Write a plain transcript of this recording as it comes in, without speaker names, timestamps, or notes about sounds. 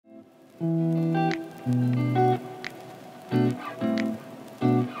The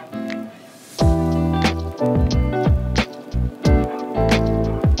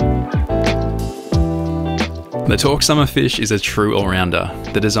Torq Summerfish is a true all-rounder.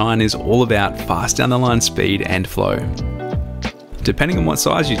 The design is all about fast down the line speed and flow. Depending on what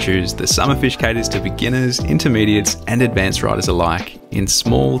size you choose, the Summerfish caters to beginners, intermediates and advanced riders alike in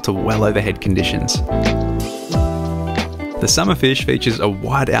small to well overhead conditions. The Summerfish features a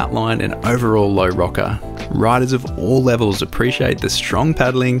wide outline and overall low rocker. Riders of all levels appreciate the strong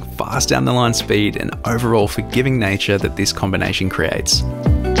paddling, fast down the line speed and overall forgiving nature that this combination creates.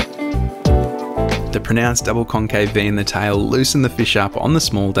 The pronounced double concave V in the tail loosen the fish up on the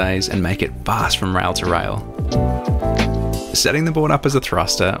small days and make it fast from rail to rail. Setting the board up as a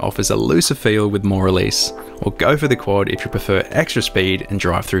thruster offers a looser feel with more release, or go for the quad if you prefer extra speed and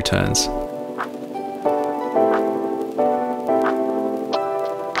drive through turns.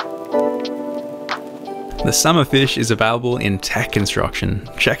 The Summerfish is available in tack construction.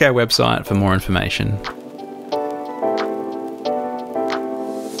 Check our website for more information.